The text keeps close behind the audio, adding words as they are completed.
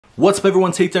What's up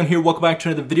everyone, Takedown here, welcome back to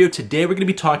another video. Today we're going to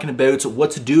be talking about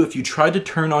what to do if you try to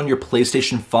turn on your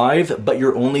PlayStation 5 but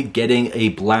you're only getting a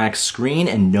black screen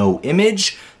and no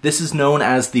image. This is known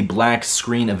as the black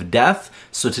screen of death.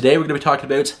 So today we're going to be talking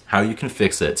about how you can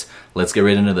fix it. Let's get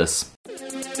right into this.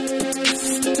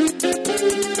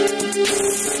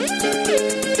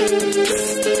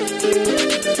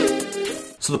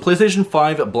 So the PlayStation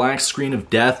 5 black screen of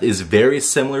death is very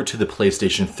similar to the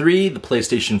PlayStation 3, the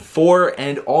PlayStation 4,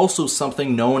 and also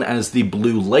something known as the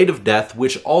blue light of death,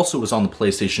 which also is on the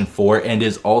PlayStation 4 and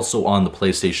is also on the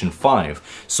PlayStation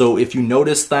 5. So if you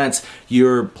notice that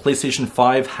your PlayStation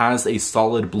 5 has a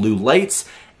solid blue light,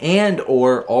 and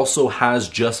or also has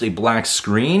just a black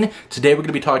screen, today we're going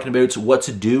to be talking about what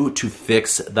to do to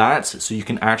fix that so you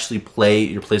can actually play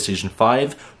your PlayStation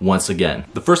 5 once again.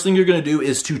 The first thing you're going to do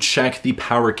is to check the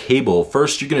power cable.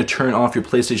 First, you're going to turn off your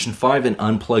PlayStation 5 and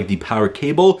unplug the power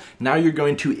cable. Now you're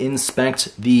going to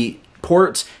inspect the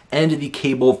port and the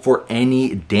cable for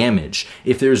any damage.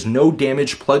 If there's no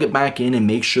damage, plug it back in and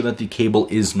make sure that the cable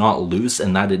is not loose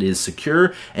and that it is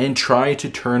secure, and try to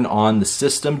turn on the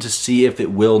system to see if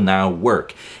it will now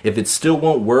work. If it still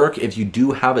won't work, if you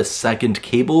do have a second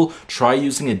cable, try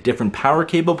using a different power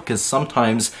cable, because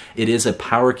sometimes it is a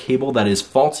power cable that is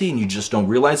faulty and you just don't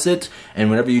realize it, and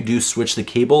whenever you do switch the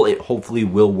cable, it hopefully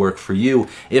will work for you.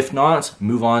 If not,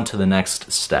 move on to the next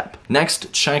step.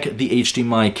 Next, check the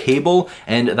HDMI cable,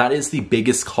 and that is the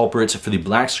biggest culprit for the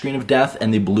black screen of death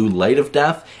and the blue light of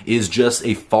death, is just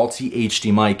a faulty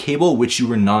HDMI cable which you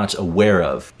were not aware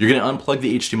of. You're going to unplug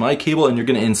the HDMI cable and you're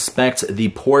going to inspect the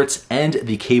ports and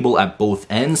the cable at both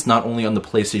ends, not only on the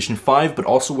PlayStation 5 but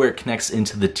also where it connects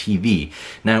into the TV.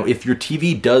 Now if your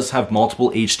TV does have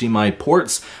multiple HDMI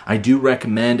ports, I do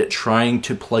recommend trying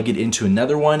to plug it into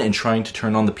another one and trying to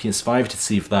turn on the PS5 to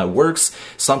see if that works.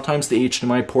 Sometimes the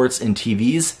HDMI ports in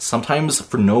TVs, sometimes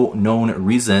for no known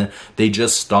reason, they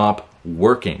just stop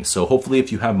working. So hopefully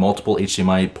if you have multiple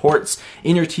HDMI ports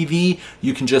in your TV,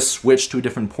 you can just switch to a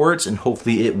different port and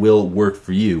hopefully it will work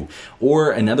for you.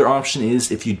 Or another option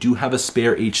is, if you do have a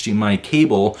spare HDMI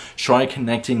cable, try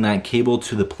connecting that cable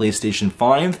to the PlayStation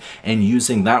 5 and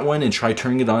using that one and try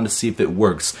turning it on to see if it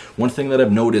works. One thing that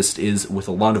I've noticed is with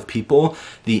a lot of people,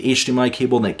 the HDMI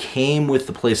cable that came with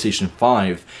the PlayStation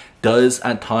 5 does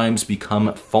at times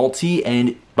become faulty,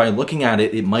 and by looking at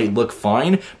it, it might look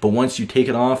fine, but once you take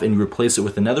it off and you replace it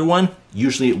with another one,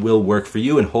 usually it will work for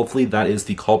you, and hopefully that is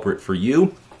the culprit for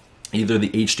you. Either the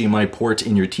HDMI port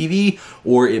in your TV,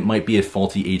 or it might be a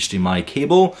faulty HDMI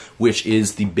cable, which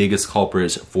is the biggest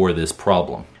culprit for this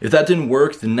problem. If that didn't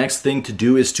work, the next thing to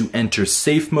do is to enter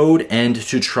safe mode and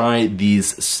to try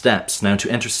these steps. Now to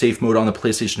enter safe mode on the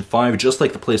PlayStation 5, just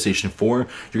like the PlayStation 4,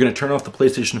 you're going to turn off the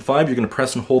PlayStation 5, you're going to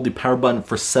press and hold the power button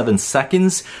for 7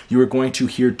 seconds, you are going to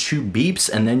hear 2 beeps,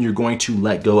 and then you're going to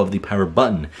let go of the power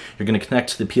button. You're going to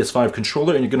connect to the PS5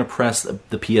 controller and you're going to press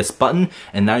the PS button,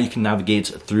 and now you can navigate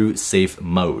through safe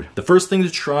mode. The first thing to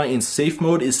try in safe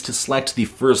mode is to select the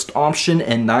first option,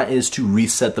 and that is to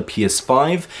reset the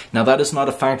PS5. Now that is not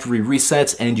a factory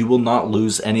reset and you will not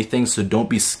lose anything, so don't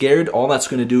be scared. All that's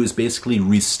going to do is basically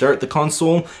restart the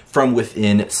console from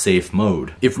within safe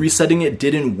mode. If resetting it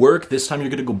didn't work, this time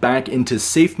you're going to go back into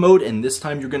safe mode, and this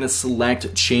time you're going to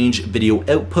select change video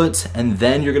output, and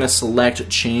then you're going to select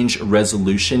change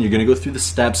resolution. You're going to go through the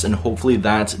steps and hopefully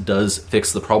that does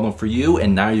fix the problem for you,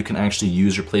 and now you can actually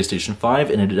use your PlayStation 5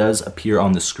 and it does appear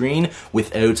on the screen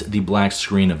without the black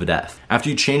screen of death. After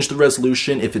you change the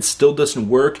resolution, if it still doesn't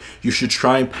work, you should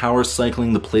try power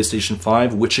cycling the PlayStation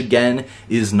 5, which again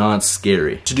is not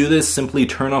scary. To do this, simply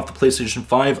turn off the PlayStation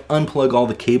 5, unplug all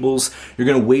the cables. You're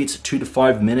going to wait 2 to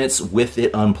 5 minutes with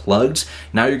it unplugged.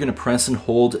 Now you're going to press and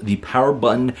hold the power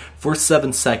button for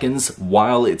 7 seconds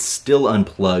while it's still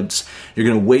unplugged. You're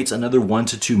going to wait another 1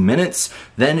 to 2 minutes.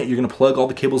 Then you're going to plug all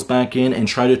the cables back in and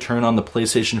try to turn on the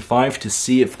PlayStation 5 to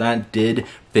see if that did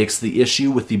fix the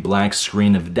issue with the black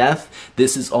screen of death.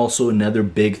 This is also another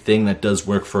big thing that does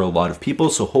work for a lot of people,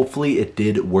 so hopefully it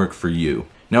did work for you.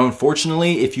 Now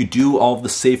unfortunately, if you do all of the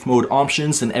safe mode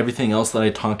options and everything else that I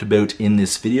talked about in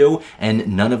this video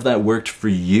and none of that worked for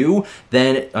you,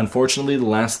 then unfortunately the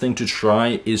last thing to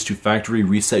try is to factory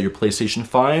reset your PlayStation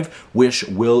 5, which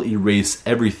will erase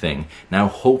everything. Now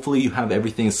hopefully you have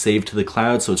everything saved to the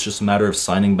cloud, so it's just a matter of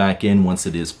signing back in once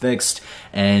it is fixed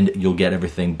and you'll get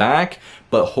everything back,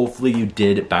 but hopefully you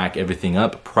did back everything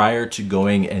up prior to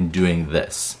going and doing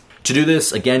this. To do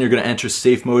this, again, you're going to enter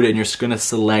safe mode and you're going to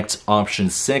select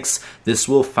option 6. This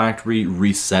will factory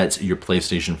reset your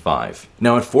PlayStation 5.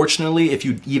 Now, unfortunately, if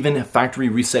you even factory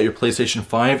reset your PlayStation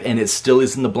 5 and it still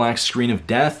is in the black screen of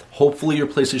death, hopefully your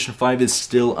PlayStation 5 is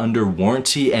still under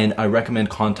warranty, and I recommend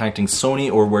contacting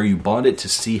Sony or where you bought it to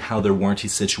see how their warranty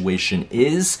situation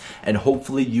is, and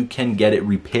hopefully you can get it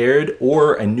repaired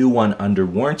or a new one under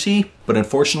warranty. But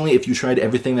unfortunately, if you tried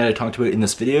everything that I talked about in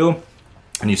this video,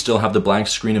 and you still have the black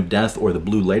screen of death or the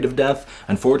blue light of death,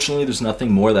 unfortunately there's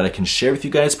nothing more that I can share with you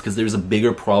guys because there's a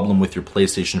bigger problem with your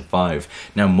PlayStation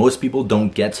 5. Now, most people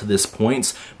don't get to this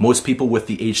point. Most people with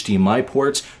the HDMI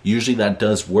port, usually that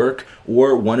does work,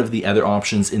 or one of the other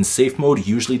options in safe mode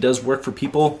usually does work for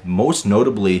people. Most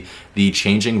notably, the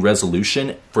changing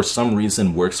resolution for some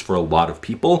reason works for a lot of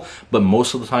people, but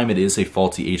most of the time it is a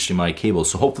faulty HDMI cable.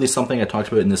 So hopefully something I talked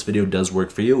about in this video does work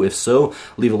for you. If so,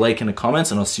 leave a like in the comments,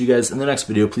 and I'll see you guys in the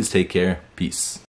next video. Please take care. Peace.